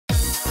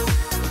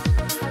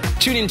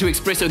Tune in to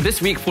Expresso this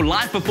week for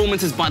live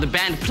performances by the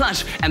band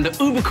Plush and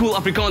the uber cool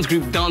Afrikaans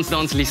group Dance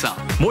Dance Lisa.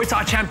 Muay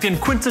Thai champion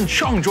Quinton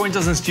Chong joins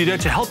us in studio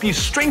to help you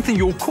strengthen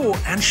your core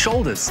and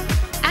shoulders.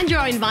 And you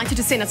are invited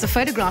to send us a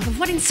photograph of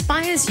what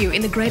inspires you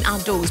in the great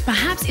outdoors.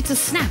 Perhaps it's a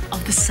snap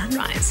of the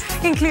sunrise.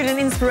 Include an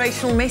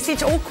inspirational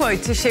message or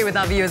quote to share with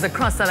our viewers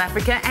across South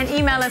Africa and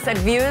email us at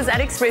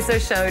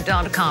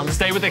viewers@expressoshow.com.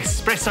 Stay with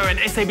Expresso and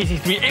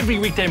SABC3 every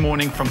weekday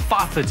morning from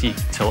 5:30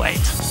 till 8.